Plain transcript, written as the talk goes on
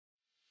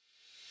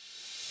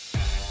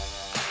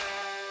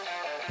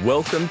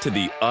Welcome to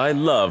the I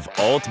Love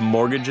Alt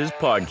Mortgages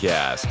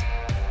podcast,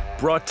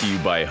 brought to you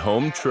by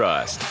Home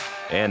Trust.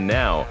 And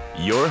now,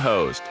 your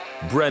host,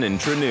 Brennan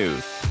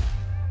Trenuth.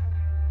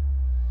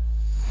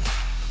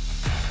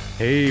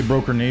 Hey,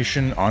 Broker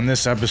Nation. On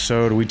this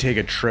episode, we take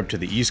a trip to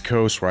the East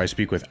Coast where I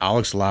speak with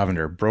Alex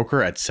Lavender,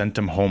 broker at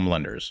Centum Home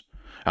Lenders.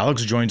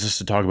 Alex joins us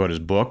to talk about his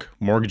book,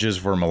 Mortgages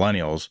for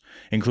Millennials,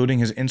 including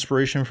his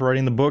inspiration for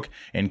writing the book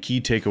and key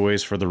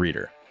takeaways for the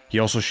reader. He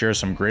also shares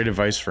some great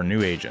advice for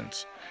new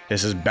agents.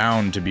 This is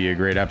bound to be a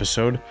great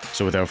episode,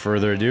 so without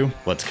further ado,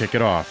 let's kick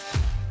it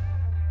off.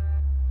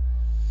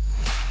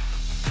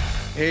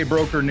 Hey,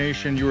 Broker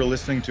Nation, you are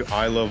listening to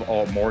I Love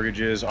Alt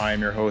Mortgages. I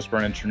am your host,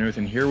 Brennan Trenuth,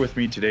 and here with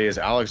me today is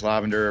Alex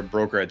Lavender,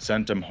 broker at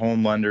Centum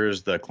Home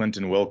Lenders, the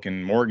Clinton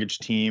Wilkin mortgage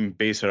team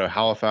based out of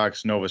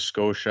Halifax, Nova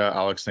Scotia.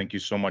 Alex, thank you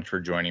so much for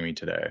joining me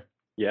today.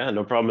 Yeah,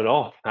 no problem at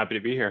all. Happy to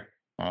be here.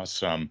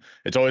 Awesome.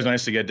 It's always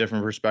nice to get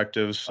different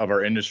perspectives of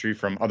our industry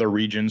from other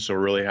regions, so we're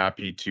really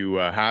happy to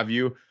have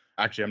you.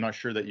 Actually, I'm not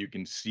sure that you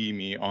can see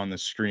me on the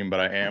screen, but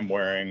I am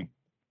wearing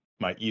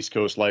my East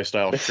Coast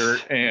lifestyle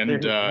shirt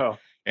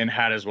and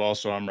hat as well.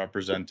 So I'm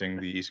representing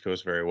the East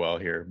Coast very well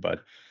here.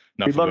 But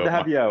we'd love to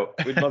have you out.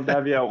 We'd love to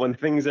have you out when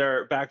things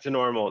are back to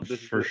normal.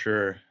 This is for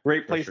sure.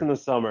 Great place in the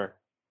summer.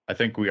 I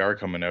think we are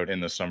coming out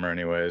in the summer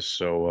anyways,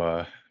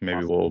 so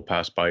maybe we'll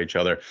pass by each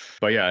other.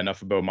 But yeah,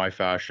 enough about my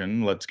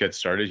fashion. Let's get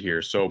started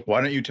here. So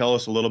why don't you tell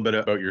us a little bit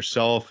about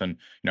yourself and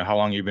how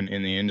long you've been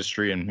in the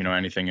industry and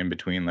anything in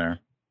between there?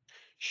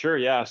 Sure,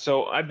 yeah.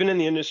 So I've been in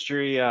the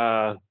industry,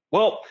 the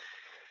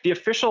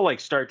official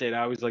start date I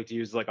always like to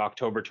use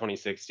October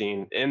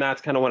 2016. And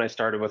that's kind of when I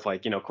started with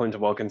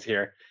Clinton Wilkins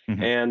here.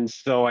 Mm-hmm. And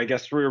so I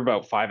guess we were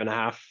about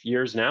 5.5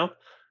 years now.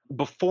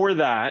 Before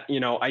that,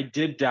 I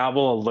did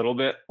dabble a little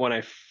bit when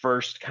I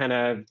first kind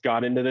of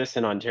got into this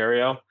in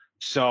Ontario.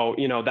 So,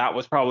 that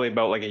was probably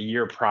about a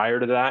year prior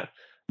to that.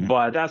 Mm-hmm.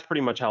 But that's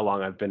pretty much how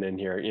long I've been in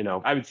here.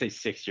 I would say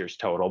 6 years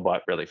total,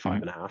 but really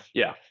 5.5.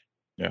 Yeah.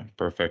 Yeah,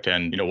 perfect.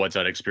 And what's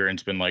that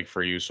experience been like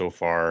for you so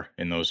far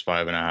in those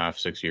 5.5,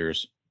 6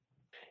 years?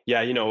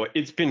 Yeah,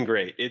 it's been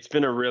great. It's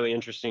been a really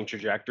interesting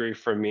trajectory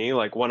for me.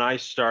 Like when I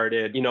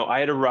started, I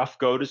had a rough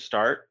go to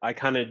start. I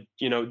kind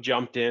of,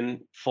 jumped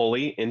in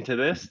fully into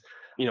this,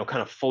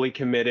 kind of fully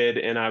committed.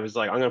 And I was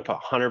like, I'm going to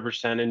put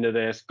 100% into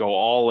this, go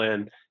all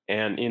in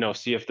and,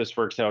 see if this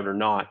works out or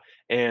not.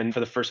 And for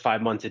the first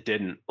 5 months, it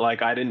didn't. I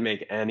didn't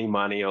make any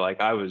money.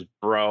 I was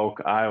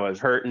broke. I was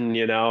hurting,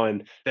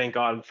 and thank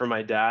God for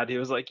my dad. He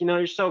was like,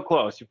 you're so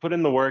close. You put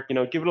in the work,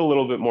 give it a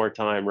little bit more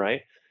time,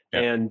 right?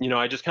 Yeah. And,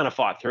 I just kind of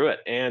fought through it.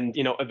 And,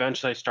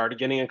 eventually I started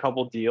getting a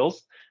couple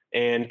deals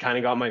and kind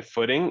of got my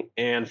footing.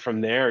 And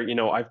from there,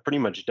 I've pretty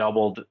much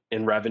doubled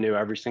in revenue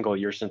every single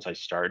year since I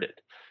started.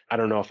 I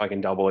don't know if I can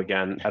double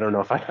again. I don't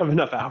know if I have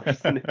enough hours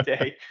in a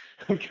day.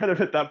 I'm kind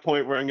of at that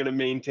point where I'm going to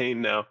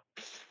maintain now.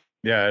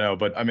 Yeah, I know.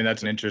 But I mean,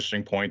 that's an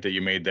interesting point that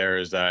you made there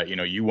is that,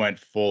 you went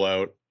full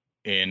out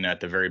in at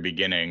the very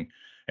beginning.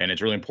 And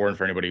it's really important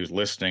for anybody who's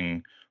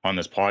listening on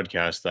this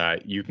podcast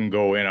that you can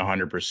go in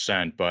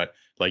 100%. But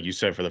like you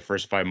said, for the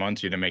first 5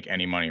 months, you didn't make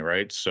any money,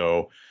 right?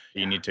 So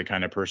you need to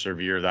kind of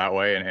persevere that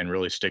way and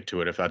really stick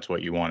to it if that's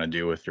what you want to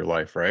do with your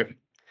life, right?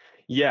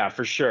 Yeah,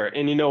 for sure.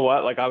 And you know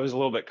what? I was a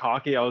little bit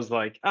cocky. I was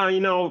like,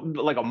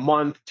 a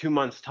month, 2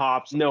 months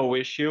tops, no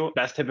issue.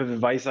 Best tip of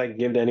advice I can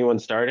give to anyone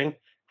starting: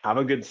 have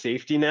a good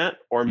safety net,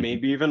 or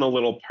maybe even a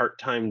little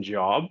part-time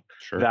job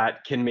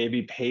that can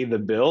maybe pay the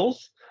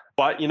bills.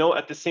 But,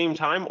 at the same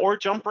time, or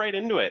jump right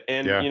into it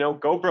and,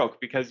 go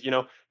broke, because,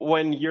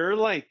 when you're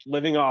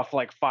living off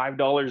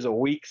 $5 a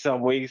week,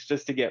 some weeks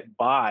just to get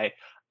by,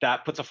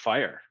 that puts a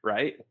fire,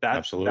 right?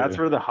 That's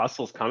where the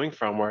hustle's coming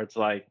from, where it's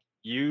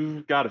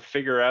you've got to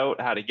figure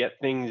out how to get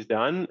things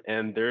done.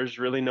 And there's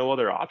really no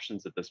other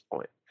options at this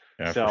point.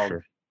 Yeah, so, for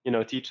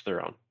sure. To each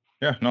their own.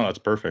 Yeah, no, that's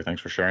perfect.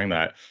 Thanks for sharing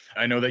that.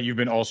 I know that you've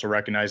been also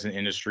recognized in the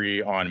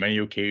industry on many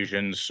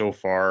occasions so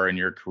far in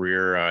your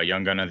career,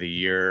 Young Gun of the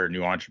Year,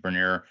 New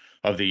Entrepreneur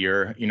of the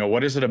Year.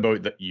 What is it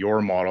about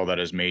your model that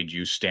has made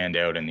you stand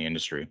out in the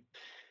industry?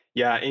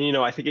 Yeah. And,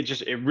 I think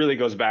it really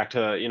goes back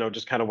to,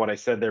 just kind of what I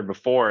said there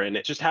before, and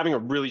it's just having a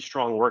really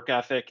strong work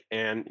ethic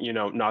and,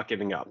 not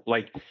giving up.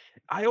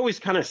 I always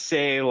kind of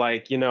say,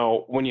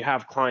 when you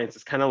have clients,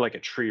 it's kind of like a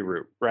tree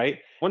root, right?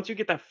 Once you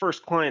get that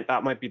first client,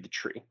 that might be the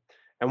tree.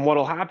 And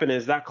what'll happen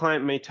is that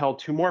client may tell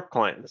 2 more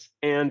clients,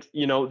 and,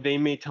 they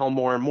may tell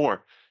more and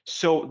more.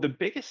 So the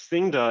biggest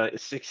thing to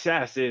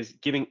success is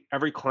giving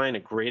every client a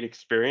great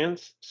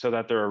experience so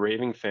that they're a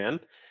raving fan.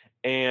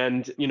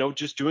 And,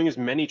 just doing as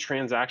many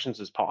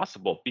transactions as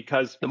possible,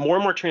 because the more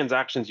and more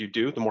transactions you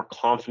do, the more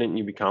confident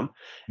you become,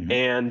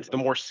 and the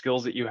more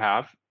skills that you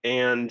have,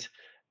 and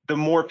the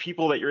more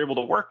people that you're able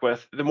to work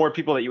with, the more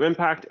people that you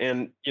impact,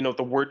 and,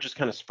 the word just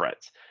kind of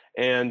spreads.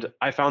 And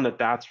I found that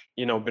that's,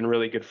 been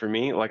really good for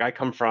me. I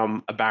come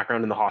from a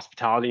background in the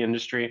hospitality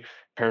industry,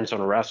 parents own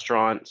a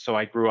restaurant. So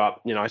I grew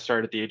up, I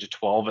started at the age of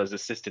 12 as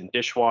assistant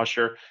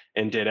dishwasher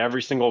and did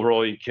every single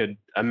role you could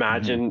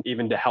imagine,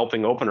 even to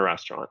helping open a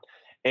restaurant.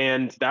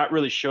 And that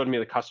really showed me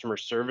the customer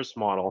service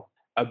model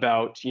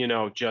about,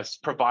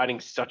 just providing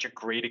such a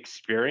great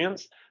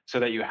experience so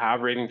that you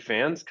have raving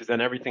fans, because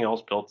then everything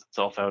else builds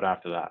itself out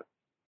after that.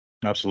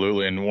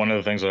 Absolutely. And one of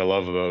the things that I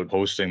love about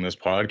hosting this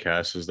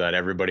podcast is that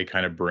everybody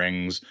kind of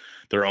brings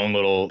their own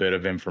little bit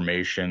of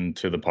information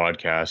to the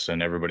podcast,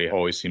 and everybody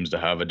always seems to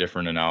have a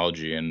different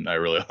analogy. And I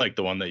really like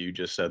the one that you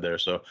just said there.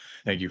 So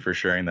thank you for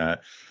sharing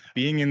that.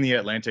 Being in the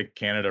Atlantic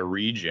Canada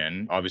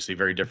region, obviously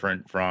very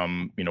different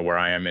from, where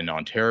I am in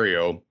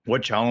Ontario.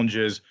 What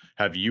challenges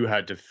have you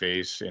had to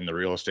face in the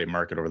real estate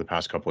market over the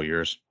past couple of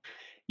years?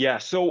 Yeah.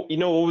 So,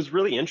 what was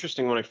really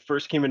interesting when I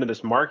first came into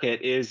this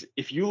market is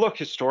if you look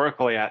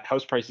historically at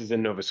house prices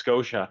in Nova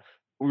Scotia,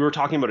 we were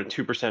talking about a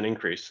 2%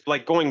 increase.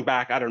 Like going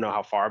back, I don't know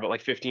how far, but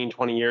like 15,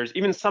 20 years,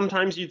 even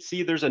sometimes you'd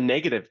see there's a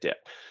negative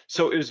dip.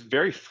 So it was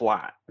very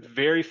flat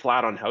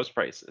on house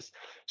prices.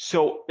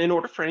 So, in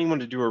order for anyone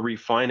to do a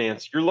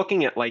refinance, you're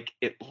looking at like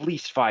at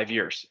least 5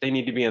 years. They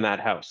need to be in that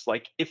house.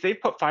 Like if they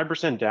put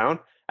 5% down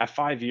at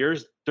 5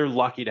 years, they're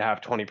lucky to have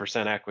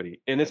 20%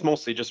 equity. And it's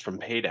mostly just from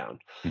pay down.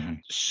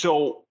 Mhm.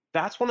 So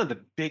that's one of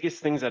the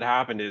biggest things that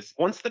happened is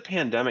once the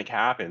pandemic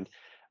happened,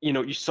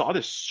 you saw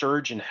this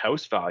surge in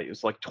house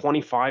values, like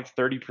 25,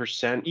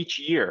 30% each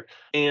year.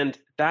 And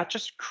that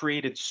just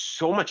created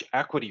so much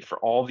equity for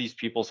all these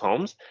people's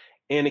homes.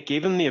 And it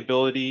gave them the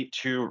ability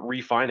to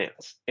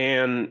refinance.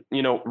 And,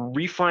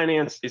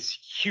 refinance is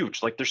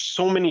huge. Like there's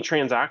so many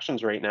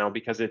transactions right now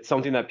because it's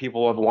something that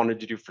people have wanted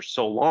to do for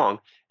so long.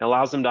 It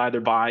allows them to either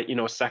buy,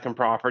 a second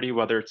property,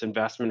 whether it's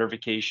investment or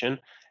vacation.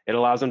 It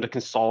allows them to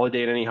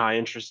consolidate any high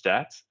interest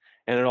debts,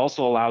 and it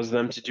also allows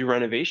them to do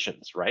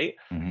renovations, right?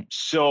 Mhm.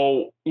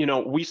 So,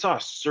 we saw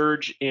a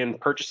surge in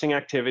purchasing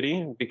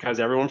activity because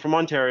everyone from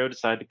Ontario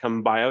decided to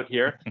come buy out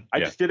here. I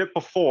Yeah. just did it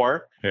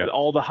before Yeah.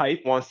 all the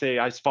hype. Want to say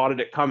I spotted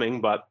it coming,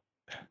 but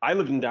I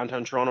lived in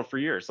downtown Toronto for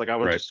years. Like I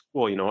went to Right.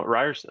 school, at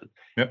Ryerson.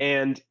 Yep.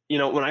 And,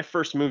 when I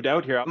first moved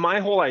out here, my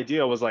whole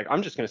idea was like,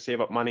 I'm just going to save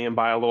up money and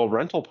buy a little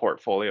rental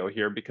portfolio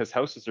here because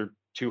houses are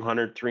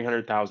 $200,000,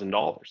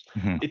 $300,000.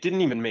 Mhm. It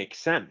didn't even make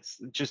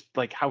sense, just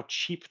like how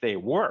cheap they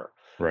were.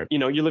 Right.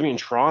 You're living in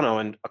Toronto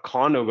and a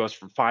condo goes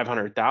for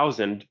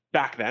 500,000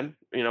 back then,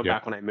 Yep.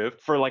 back when I moved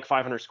for like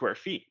 500 square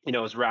feet. It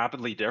was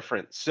rapidly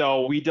different.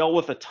 So we dealt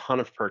with a ton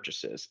of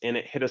purchases and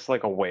it hit us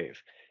like a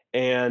wave.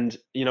 And,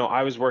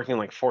 I was working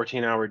like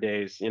 14-hour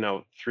days,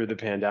 through the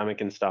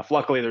pandemic and stuff.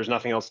 Luckily, there's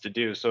nothing else to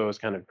do. So it was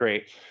kind of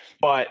great.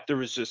 But there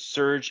was a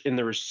surge and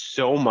there was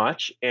so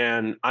much.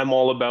 And I'm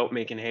all about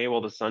making hay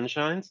while the sun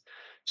shines.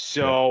 Yep.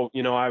 So,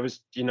 I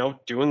was,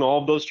 doing all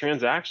of those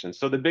transactions.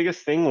 So the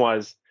biggest thing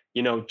was,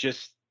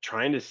 just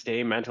trying to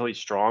stay mentally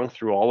strong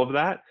through all of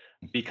that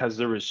because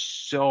there was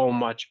so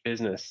much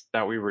business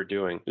that we were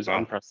doing. It was Wow.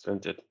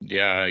 unprecedented.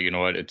 Yeah, you know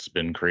what? It's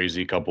been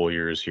crazy couple of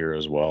years here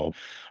as well.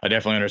 I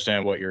definitely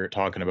understand what you're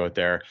talking about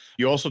there.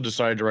 You also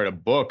decided to write a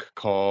book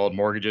called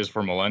Mortgages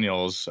for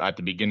Millennials at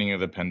the beginning of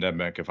the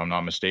pandemic, if I'm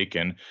not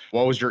mistaken.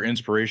 What was your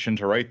inspiration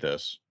to write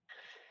this?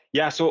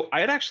 Yeah, so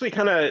I had actually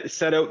kind of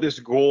set out this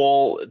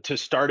goal to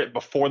start it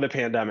before the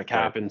pandemic Right.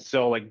 happened.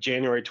 So like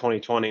January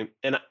 2020,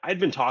 and I'd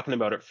been talking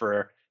about it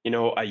for,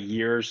 a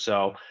year or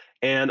so.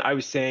 And I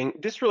was saying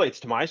this relates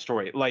to my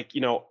story. Like,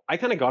 I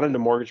kind of got into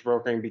mortgage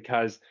brokering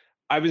because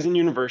I was in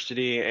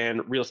university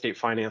and real estate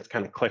finance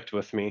kind of clicked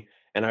with me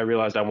and I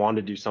realized I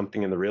wanted to do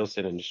something in the real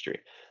estate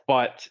industry.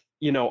 But,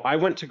 I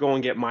went to go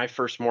and get my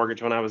first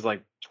mortgage when I was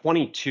like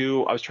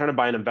 22. I was trying to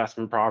buy an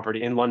investment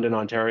property in London,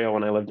 Ontario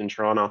when I lived in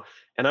Toronto,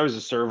 and I was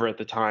a server at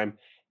the time,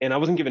 and I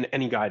wasn't given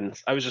any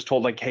guidance. I was just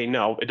told like, "Hey,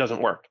 no, it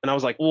doesn't work." And I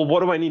was like, "Well, what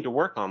do I need to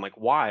work on? Like,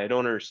 why? I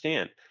don't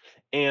understand."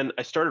 And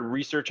I started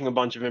researching a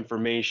bunch of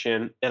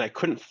information, and I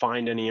couldn't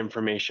find any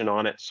information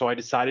on it. So I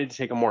decided to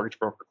take a mortgage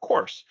broker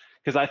course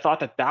because I thought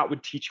that that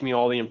would teach me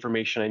all the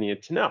information I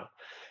needed to know.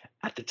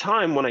 At the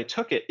time when I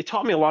took it, it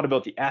taught me a lot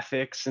about the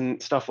ethics and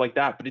stuff like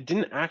that, but it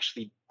didn't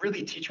actually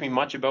really teach me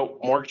much about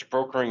mortgage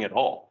brokering at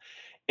all.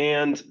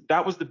 And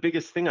that was the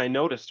biggest thing I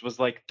noticed was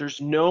like there's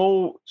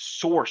no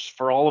source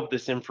for all of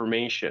this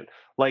information.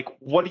 Like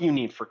what do you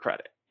need for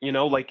credit?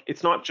 Like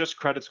it's not just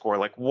credit score.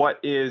 Like what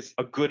is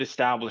a good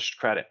established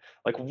credit?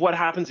 Like what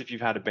happens if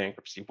you've had a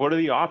bankruptcy? What are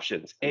the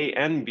options? A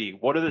and B.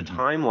 What are the Mhm.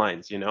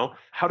 timelines,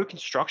 How do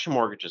construction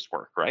mortgages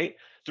work, right?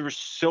 There was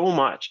so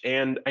much.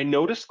 And I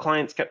noticed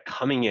clients kept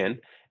coming in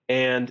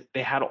and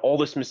they had all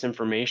this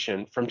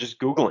misinformation from just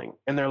Googling.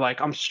 And they're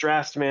like, I'm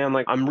stressed, man.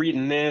 Like, I'm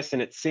reading this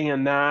and it's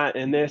saying that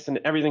and this and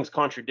everything's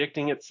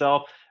contradicting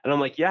itself. And I'm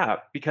like, yeah,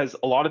 because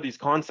a lot of these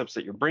concepts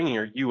that you're bringing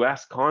are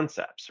US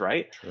concepts,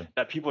 right? Sure.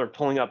 That people are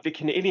pulling up. The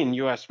Canadian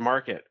US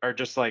market are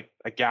just like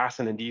a gas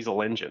and a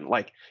diesel engine.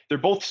 Like, they're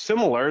both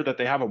similar that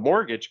they have a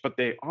mortgage, but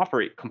they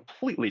operate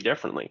completely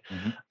differently.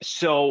 Mhm.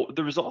 So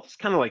there was all this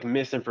kind of like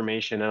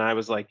misinformation. And I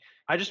was like,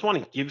 I just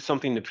want to give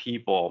something to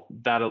people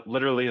that it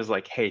literally is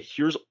like, hey,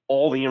 here's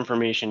all the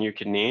information you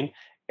can need.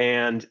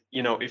 And,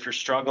 if you're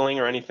struggling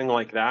or anything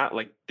like that,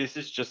 like this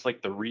is just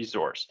like the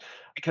resource.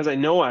 Because I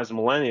know as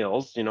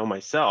millennials,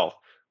 myself,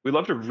 we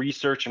love to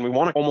research and we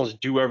want to almost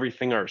do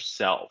everything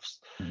ourselves.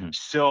 Mhm.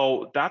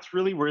 So that's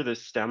really where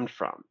this stemmed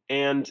from.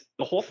 And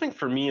the whole thing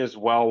for me as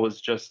well was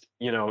just,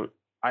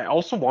 I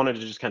also wanted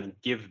to just kind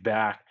of give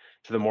back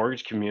to the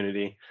mortgage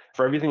community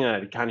for everything that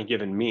had kind of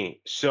given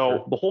me. Sure.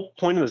 So the whole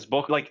point of this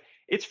book, like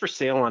it's for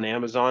sale on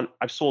Amazon.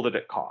 I've sold it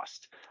at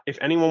cost. If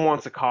anyone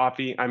wants a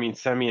copy, I mean,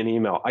 send me an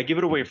email. I give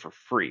it away Mhm. for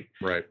free.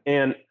 Right.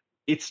 And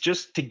it's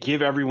just to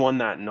give everyone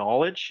that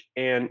knowledge.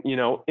 And,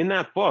 in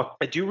that book,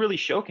 I do really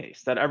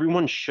showcase that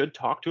everyone should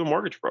talk to a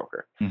mortgage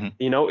broker. Hmm.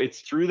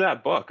 It's through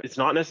that book. It's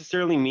not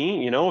necessarily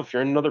me, if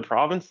you're in another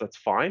province, that's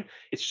fine.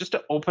 It's just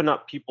to open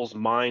up people's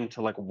mind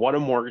to like what a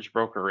mortgage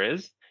broker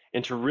is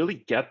and to really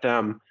get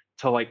them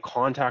to like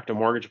contact a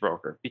mortgage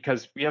broker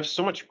because we have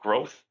so much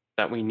growth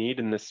that we need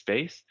in this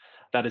space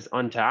that is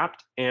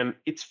untapped and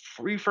it's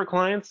free for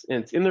clients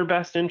and it's in their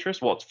best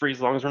interest. Well, it's free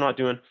as long as we're not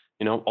doing,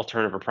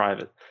 alternative or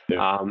private.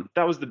 Yeah.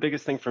 That was the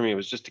biggest thing for me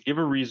was just to give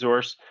a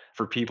resource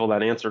for people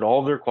that answered all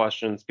of their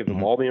questions, give them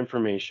Mhm. all the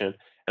information,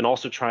 and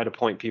also try to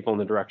point people in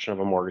the direction of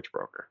a mortgage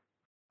broker.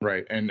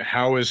 Right. And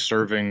how is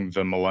serving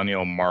the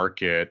millennial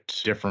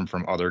market different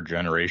from other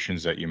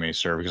generations that you may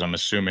serve? Because I'm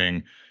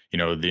assuming,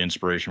 the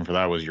inspiration for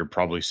that was you're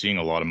probably seeing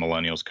a lot of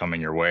millennials coming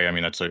your way. I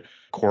mean, that's a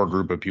core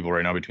group of people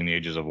right now between the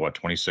ages of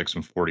 26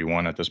 and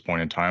 41 at this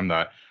point in time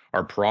that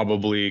are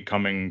probably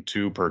coming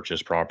to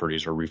purchase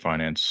properties or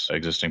refinance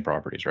existing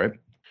properties, right?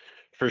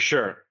 For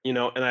sure. And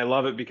I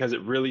love it because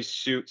it really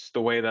suits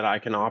the way that I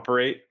can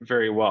operate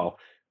very well.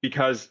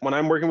 Because when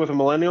I'm working with a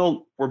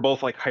millennial, we're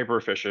both like hyper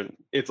efficient.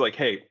 It's like,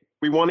 hey,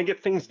 we want to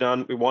get things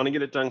done, we want to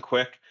get it done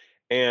quick,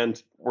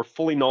 and we're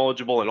fully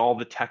knowledgeable in all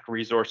the tech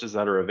resources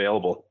that are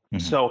available. Hmm.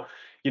 So,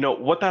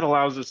 what that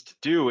allows us to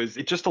do is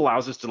it just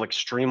allows us to like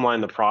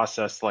streamline the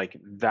process like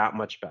that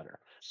much better.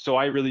 So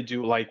I really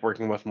do like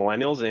working with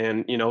millennials,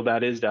 and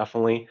that is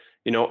definitely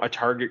a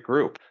target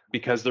group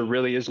because there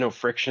really is no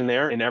friction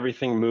there and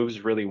everything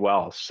moves really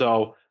well.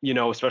 So,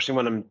 especially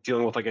when I'm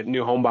dealing with like a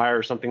new home buyer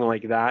or something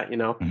like that,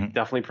 Hmm.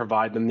 definitely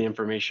provide them the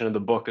information of the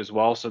book as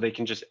well so they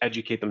can just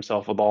educate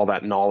themselves with all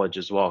that knowledge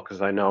as well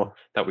because I know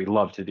that we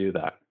love to do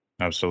that.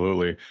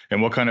 Absolutely.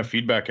 And what kind of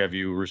feedback have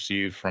you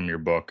received from your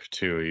book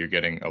too? You're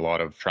getting a lot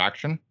of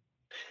traction?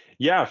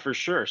 Yeah, for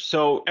sure.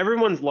 So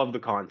everyone's loved the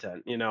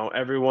content.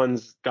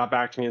 Everyone's got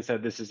back to me and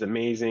said, this is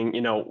amazing.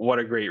 What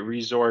a great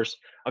resource.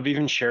 I've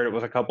even shared it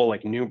with a couple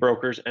like new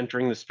brokers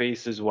entering the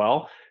space as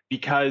well.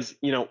 Because,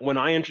 when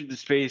I entered the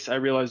space, I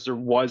realized there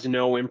was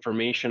no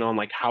information on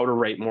like how to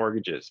write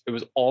mortgages. It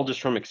was all just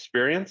from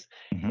experience.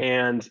 Hmm.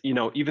 And,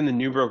 even the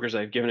new brokers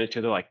I've given it to,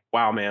 they're like,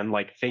 wow, man,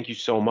 like, thank you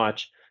so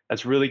much.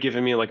 That's really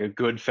given me like a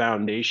good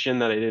foundation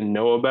that I didn't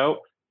know about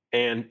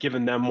and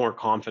given them more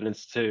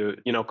confidence to,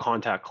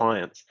 contact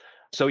clients.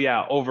 So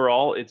yeah,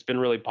 overall, it's been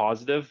really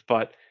positive,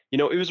 but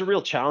it was a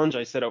real challenge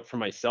I set out for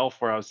myself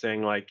where I was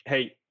saying like,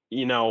 hey,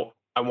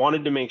 I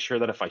wanted to make sure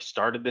that if I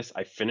started this,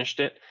 I finished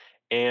it.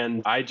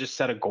 And I just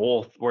set a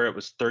goal where it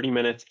was 30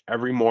 minutes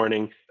every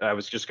morning. I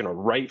was just going to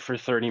write for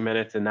 30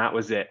 minutes and that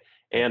was it.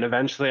 And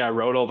eventually I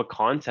wrote all the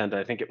content.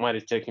 I think it might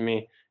have taken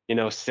me,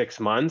 6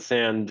 months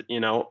and,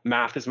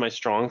 math is my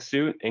strong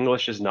suit.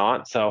 English is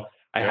not. So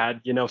I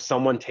Yep. had,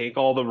 someone take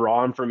all the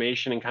raw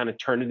information and kind of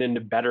turn it into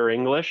better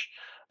English.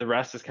 The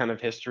rest is kind of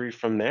history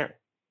from there.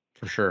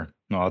 For sure.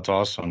 No, that's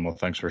awesome. Well,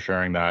 thanks for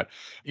sharing that.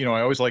 I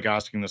always like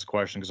asking this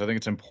question because I think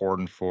it's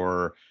important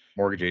for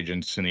mortgage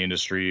agents in the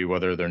industry,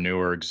 whether they're new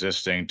or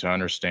existing, to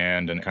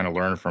understand and kind of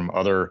learn from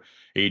other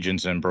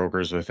agents and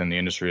brokers within the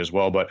industry as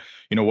well. But,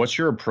 what's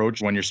your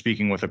approach when you're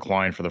speaking with a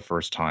client for the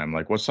first time?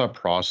 Like, what's that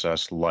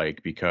process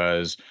like?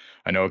 Because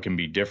I know it can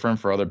be different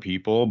for other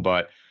people,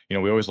 but, we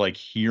always like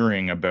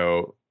hearing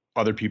about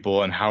other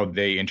people and how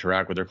they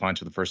interact with their clients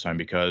for the first time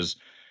because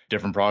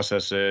different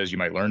processes. You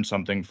might learn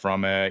something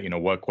from it.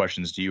 What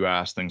questions do you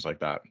ask? Things like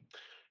that.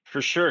 For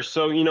sure.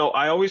 So,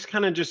 I always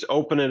kind of just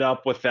open it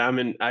up with them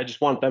and I just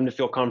want them to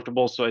feel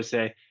comfortable. So I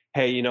say,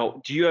 hey,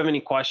 do you have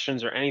any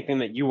questions or anything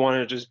that you want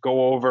to just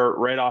go over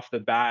right off the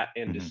bat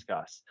and Hmm.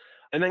 discuss?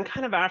 And then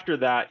kind of after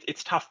that,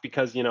 it's tough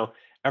because,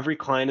 every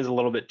client is a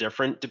little bit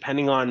different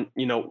depending on,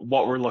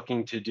 what we're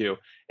looking to do.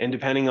 And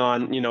depending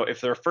on, if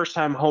they're a first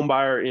time home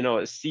buyer,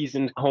 a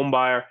seasoned home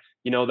buyer,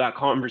 that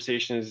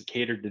conversation is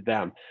catered to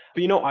them.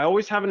 But, I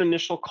always have an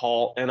initial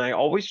call and I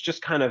always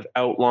just kind of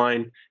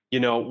outline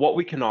what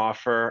we can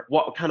offer,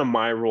 what kind of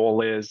my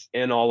role is,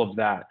 and all of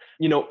that.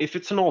 If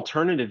it's an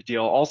alternative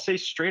deal, I'll say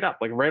straight up,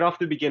 like right off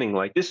the beginning,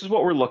 like this is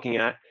what we're looking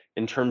at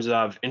in terms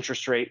of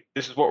interest rate.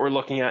 This is what we're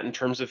looking at in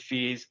terms of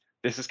fees.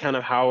 This is kind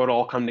of how it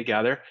all come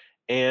together.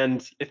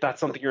 And if that's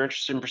something you're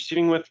interested in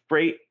proceeding with,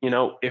 great.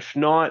 If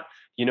not,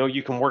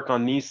 you can work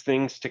on these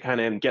things to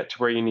kind of get to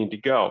where you need to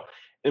go.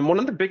 And one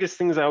of the biggest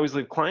things I always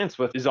leave clients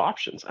with is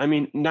options. I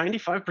mean,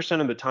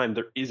 95% of the time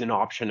there is an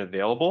option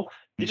available.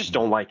 You just Hmm.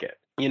 don't like it.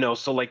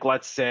 So like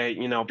let's say,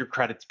 your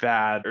credit's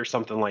bad or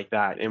something like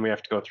that, and we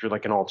have to go through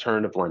like an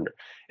alternative lender.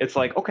 It's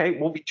like, okay,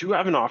 well, we do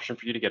have an option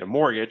for you to get a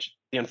mortgage.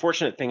 The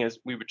unfortunate thing is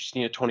we would just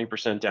need a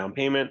 20% down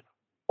payment,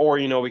 or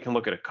we can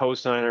look at a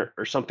cosigner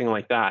or something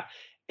like that.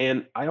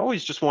 And I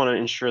always just want to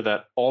ensure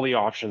that all the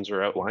options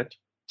are outlined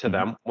to Hmm.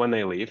 them when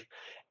they leave,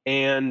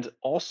 and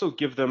also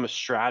give them a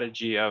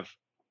strategy of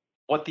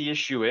what the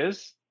issue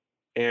is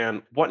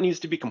and what needs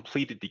to be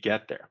completed to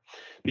get there.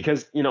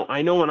 Because,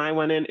 I know when I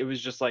went in, it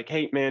was just like,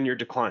 hey, man, you're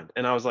declined.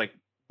 And I was like,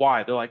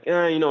 why? They're like,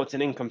 it's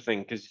an income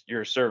thing because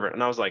you're a server.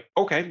 And I was like,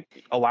 okay,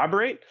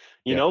 elaborate,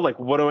 Yeah. like,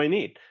 what do I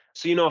need?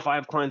 So, if I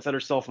have clients that are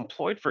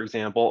self-employed, for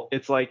example,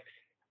 it's like,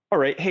 all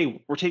right,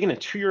 hey, we're taking a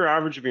 2-year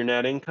average of your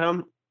net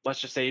income.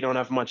 Let's just say you don't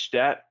have much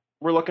debt.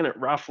 We're looking at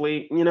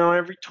roughly,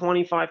 every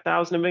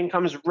 25,000 of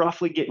income is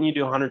roughly getting you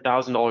to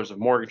 $100,000 of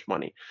mortgage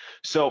money.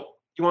 So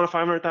you want a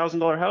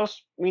 $500,000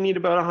 house? We need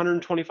about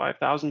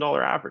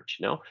 $125,000 average,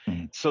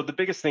 Mhm. So the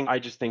biggest thing I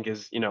just think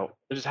is,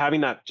 just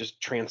having that just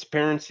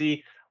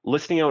transparency,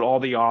 listing out all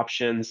the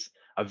options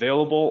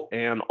available,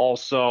 and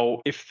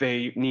also if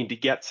they need to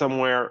get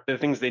somewhere, the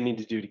things they need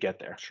to do to get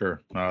there.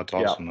 Sure. No, that's Yeah.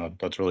 awesome.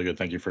 That's really good.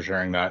 Thank you for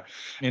sharing that.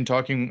 In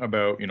talking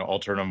about,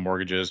 alternative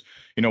mortgages,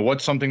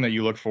 what's something that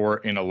you look for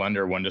in a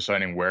lender when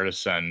deciding where to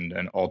send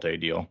an Alt-A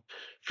deal?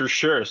 For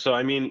sure. So,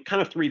 I mean,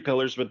 kind of three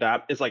pillars with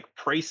that is like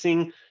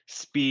pricing,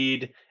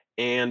 speed,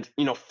 and,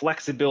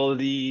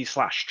 flexibility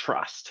slash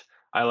trust,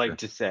 I like Sure.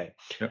 to say.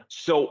 Yeah.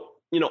 So,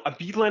 a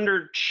B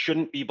lender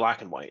shouldn't be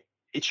black and white.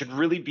 It should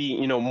really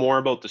be, more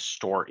about the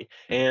story.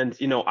 And,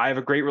 I have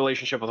a great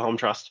relationship with Home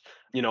Trust.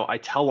 I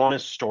tell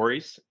honest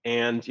stories.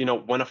 And,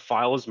 when a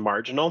file is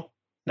marginal,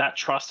 that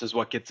trust is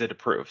what gets it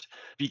approved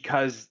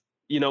because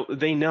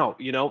they know,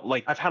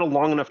 like I've had a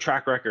long enough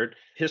track record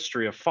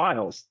history of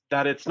files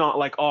that it's not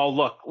like, oh,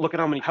 look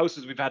at how many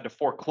houses we've had to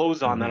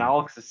foreclose on that Mhm.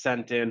 Alex has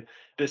sent in,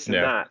 this and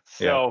Yeah. that.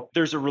 Yeah. So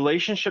there's a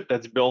relationship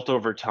that's built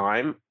over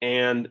time,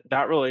 and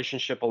that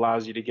relationship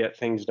allows you to get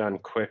things done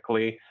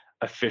quickly,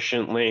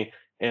 efficiently,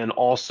 and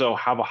also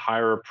have a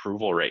higher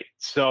approval rate.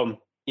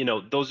 So,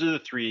 those are the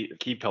three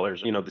key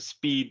pillars, the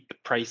speed, the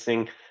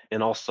pricing,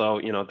 and also,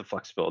 the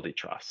flexibility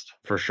trust.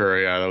 For sure.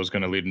 Yeah. That was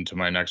going to lead into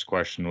my next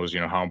question was,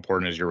 how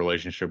important is your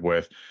relationship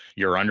with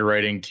your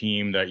underwriting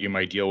team that you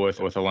might deal with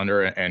a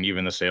lender and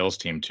even the sales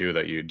team too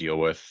that you deal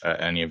with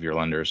at any of your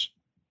lenders?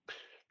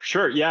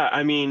 Sure. Yeah.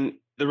 I mean,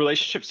 the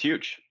relationship's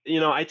huge.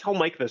 I tell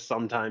Mike this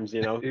sometimes,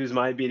 who's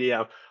my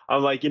BDM.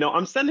 I'm like,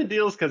 I'm sending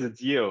deals because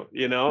it's you,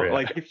 Yeah.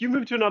 like if you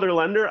move to another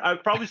lender,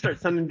 I'd probably start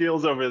sending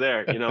deals over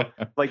there,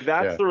 like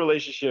that's Yeah. the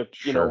relationship,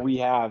 Sure. we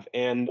have.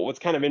 And what's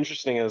kind of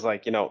interesting is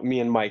like, me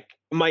and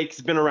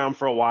Mike's been around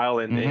for a while,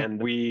 and, Mhm.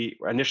 and we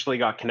initially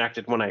got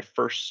connected when I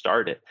first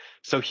started.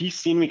 So he's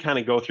seen me kind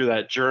of go through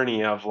that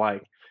journey of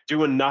like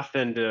doing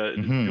nothing to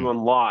Mhm. doing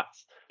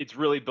lots. It's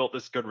really built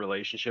this good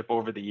relationship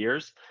over the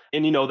years,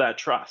 and that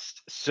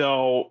trust.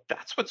 So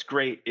that's what's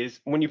great is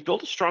when you've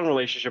built a strong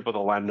relationship with a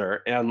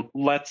lender, and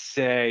let's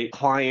say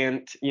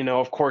client,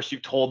 of course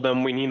you've told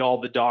them we need all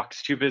the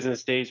docs 2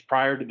 business days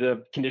prior to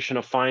the condition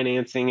of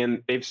financing,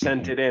 and they've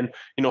sent Mhm. it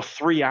in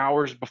 3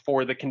 hours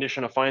before the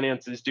condition of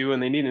finance is due,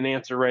 and they need an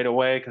answer right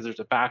away because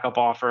there's a backup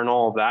offer and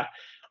all of that.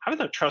 Having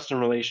that trust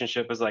and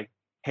relationship is like,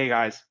 hey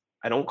guys,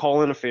 I don't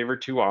call in a favor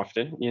too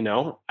often,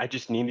 I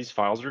just need these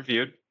files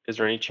reviewed. Is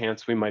there any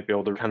chance we might be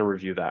able to kind of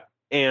review that?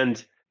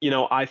 And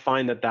I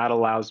find that that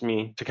allows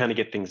me to kind of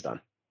get things done.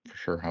 For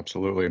sure,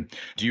 absolutely.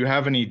 Do you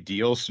have any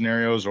deal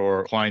scenarios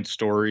or client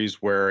stories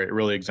where it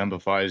really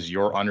exemplifies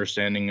your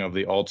understanding of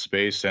the alt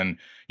space and,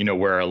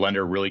 where a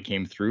lender really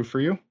came through for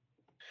you?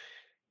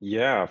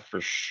 Yeah,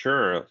 for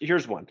sure.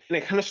 Here's one. And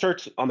it kind of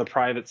starts on the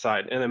private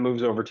side and then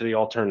moves over to the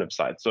alternative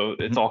side. So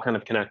it's Mhm. all kind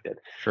of connected.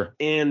 Sure.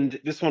 And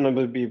this one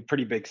would be a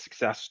pretty big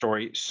success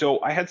story. So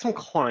I had some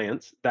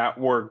clients that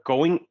were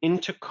going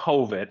into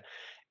COVID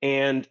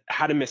and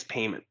had a missed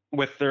payment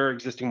with their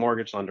existing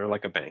mortgage lender,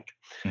 like a bank.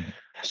 Mhm.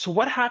 So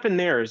what happened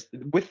there is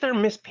with their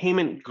missed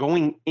payment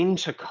going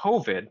into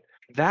COVID,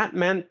 that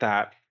meant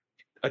that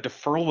a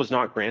deferral was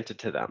not granted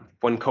to them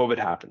when COVID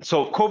happened.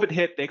 So COVID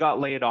hit, they got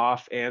laid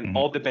off, and Mhm.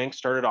 all the banks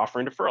started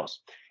offering deferrals.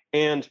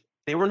 And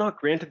they were not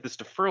granted this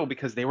deferral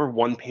because they were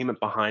one payment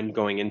behind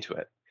going into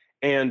it.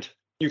 And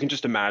you can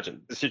just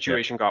imagine the Yeah.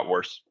 situation got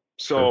worse.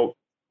 Sure. So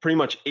pretty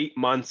much 8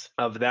 months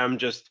of them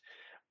just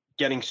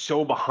getting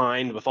so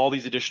behind with all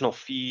these additional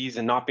fees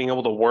and not being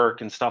able to work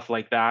and stuff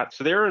like that.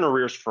 So they were in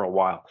arrears for a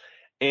while.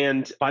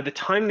 And by the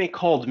time they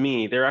called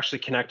me, they're actually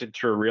connected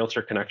through a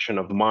realtor connection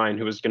of mine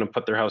who was going to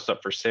put their house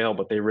up for sale,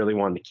 but they really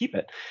wanted to keep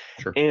it.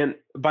 Sure. And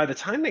by the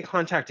time they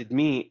contacted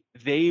me,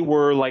 they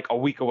were like a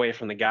week away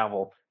from the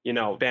gavel,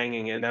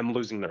 banging and them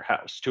losing their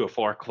house to a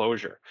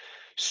foreclosure.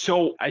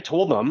 So I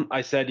told them,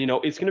 I said,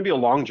 it's going to be a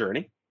long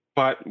journey,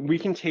 but we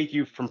can take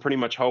you from pretty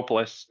much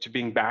hopeless to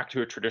being back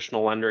to a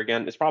traditional lender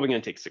again. It's probably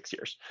going to take 6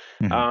 years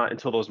Mhm.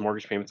 until those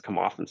mortgage payments come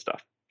off and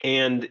stuff.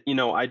 And,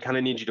 I kind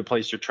of need you to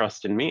place your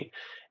trust in me.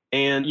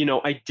 And,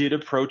 I did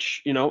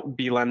approach,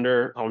 B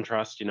lender, Home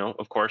Trust,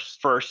 of course,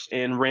 first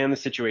and ran the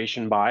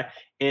situation by.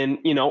 And,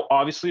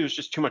 obviously it was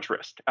just too much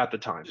risk at the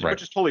time, Right.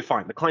 which is totally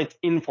fine. The client's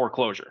in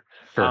foreclosure,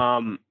 Sure.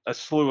 a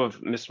slew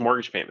of missed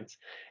mortgage payments.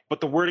 But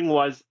the wording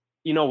was,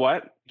 you know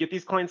what, get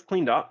these clients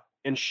cleaned up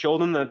and show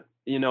them that,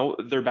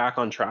 they're back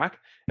on track,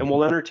 and Mhm.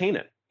 we'll entertain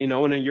it, in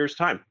a year's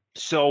time.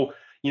 So,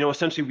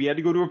 essentially we had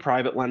to go to a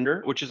private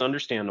lender, which is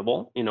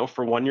understandable,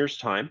 for 1 year's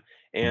time.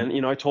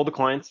 And, I told the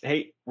clients,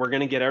 hey, we're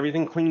going to get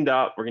everything cleaned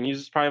up. We're going to use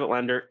this private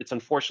lender. It's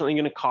unfortunately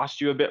going to cost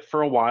you a bit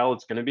for a while.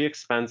 It's going to be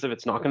expensive.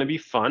 It's not going to be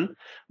fun.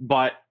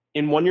 But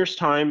in 1 year's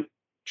time,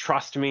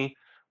 trust me,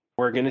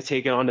 we're going to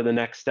take it on to the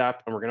next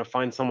step, and we're going to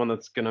find someone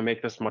that's going to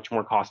make this much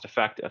more cost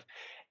effective.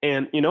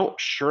 And,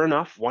 sure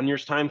enough, 1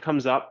 year's time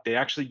comes up. They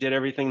actually did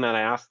everything that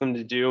I asked them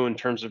to do in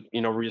terms of,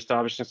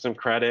 reestablishing some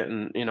credit.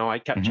 And, I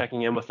kept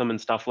checking in with them and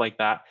stuff like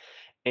that.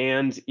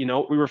 And, we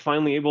were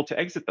finally able to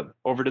exit them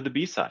over to the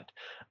B side.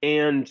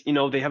 And,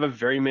 they have a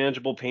very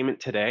manageable payment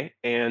today.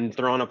 And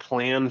they're on a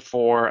plan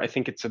for, I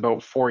think it's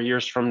about 4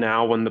 years from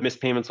now when the missed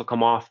payments will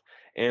come off,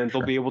 and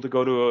they'll be able to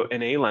go to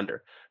an A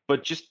lender.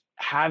 But just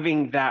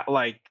having that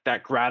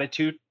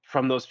gratitude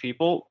from those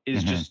people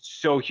is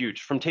just so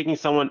huge. From taking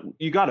someone,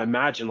 you got to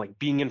imagine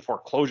being in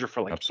foreclosure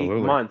for 8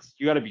 months.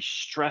 You got to be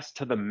stressed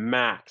to the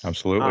max.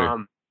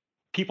 Absolutely.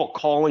 People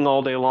calling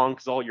all day long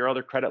because all your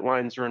other credit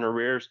lines are in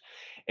arrears,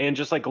 and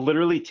just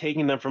literally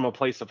taking them from a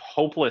place of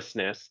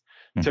hopelessness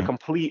to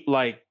complete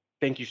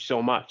thank you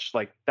so much.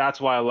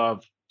 That's why I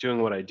love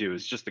doing what I do.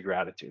 It's just the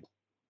gratitude.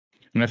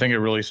 And I think it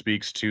really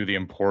speaks to the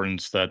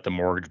importance that the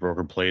mortgage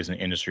broker plays in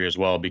the industry as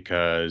well,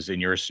 because in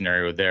your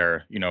scenario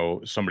there,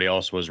 somebody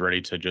else was ready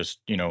to just,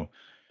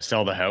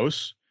 sell the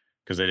house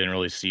because they didn't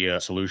really see a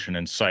solution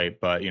in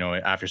sight. But,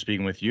 after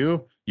speaking with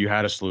you, you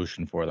had a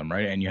solution for them,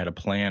 right? And you had a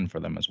plan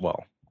for them as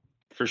well.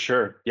 For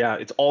sure. Yeah.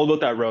 It's all about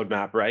that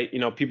roadmap, right?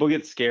 People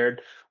get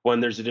scared when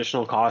there's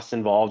additional costs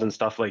involved and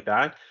stuff like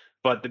that.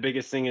 But the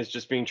biggest thing is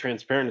just being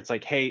transparent.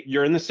 It's hey,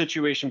 you're in this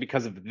situation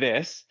because of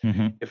this.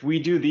 If we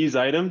do these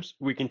items,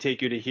 we can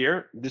take you to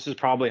here. This is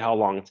probably how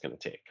long it's going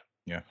to take.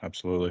 Yeah,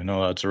 absolutely.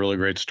 No, that's a really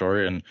great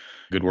story and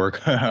good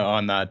work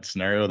on that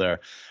scenario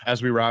there.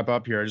 As we wrap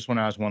up here, I just want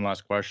to ask one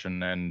last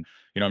question. And,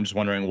 I'm just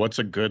wondering, what's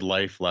a good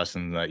life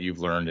lesson that you've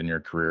learned in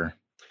your career?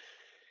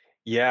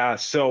 Yeah.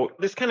 So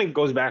this kind of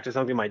goes back to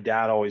something my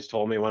dad always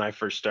told me when I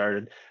first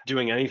started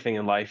doing anything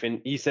in life. And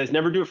he says,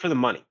 never do it for the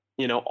money.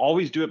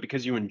 Always do it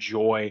because you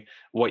enjoy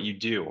what you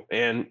do.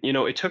 And,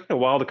 it took me a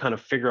while to kind of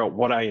figure out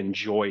what I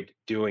enjoyed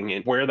doing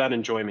and where that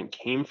enjoyment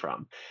came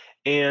from.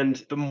 And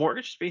the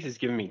mortgage space has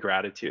given me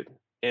gratitude.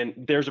 And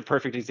there's a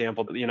perfect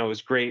example that, it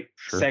was great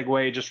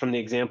segue just from the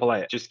example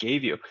I just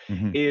gave you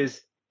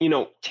is,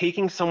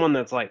 taking someone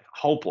that's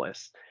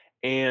hopeless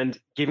and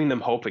giving them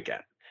hope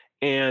again.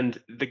 And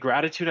the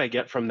gratitude I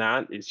get from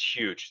that is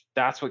huge.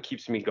 That's what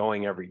keeps me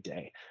going every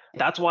day.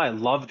 That's why I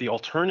love the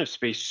alternative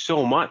space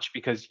so much,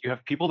 because you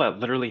have people that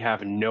literally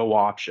have no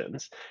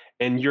options,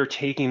 and you're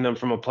taking them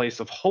from a place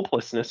of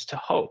hopelessness to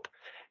hope.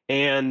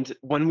 And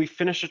when we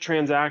finish a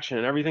transaction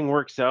and everything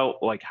works out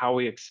how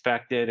we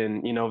expected,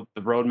 and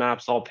the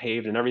roadmap's all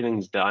paved and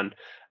everything's done,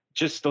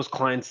 just those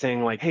clients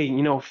saying hey,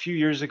 a few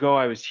years ago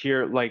I was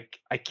here,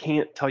 I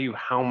can't tell you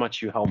how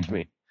much you helped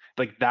me.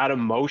 That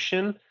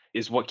emotion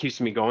is what keeps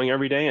me going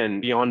every day.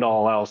 And beyond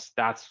all else,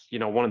 that's,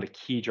 one of the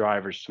key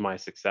drivers to my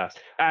success.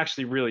 I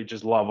actually really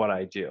just love what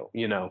I do.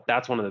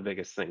 That's one of the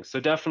biggest things. So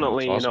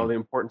definitely, awesome. The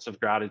importance of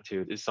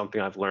gratitude is something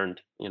I've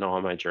learned,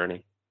 on my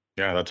journey.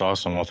 Yeah, that's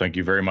awesome. Well, thank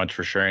you very much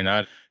for sharing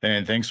that.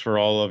 And thanks for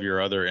all of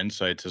your other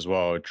insights as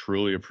well. I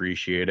truly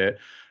appreciate it.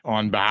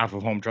 On behalf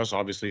of Home Trust,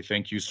 obviously,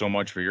 thank you so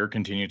much for your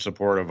continued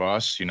support of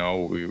us. We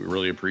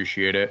really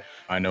appreciate it.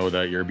 I know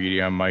that your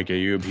BDM, Mike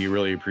Ayub, he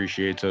really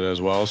appreciates it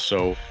as well.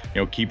 So,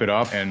 keep it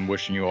up, and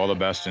wishing you all the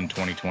best in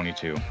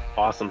 2022.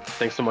 Awesome.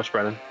 Thanks so much,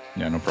 Brennan.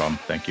 Yeah, no problem.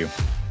 Thank you.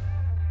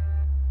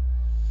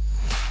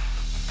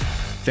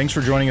 Thanks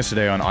for joining us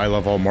today on I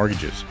Love All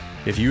Mortgages.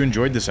 If you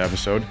enjoyed this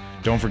episode,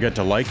 don't forget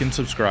to like and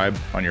subscribe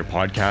on your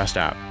podcast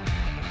app.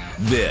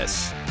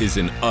 This is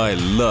an I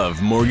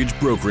Love Mortgage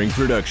Brokering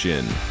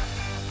production.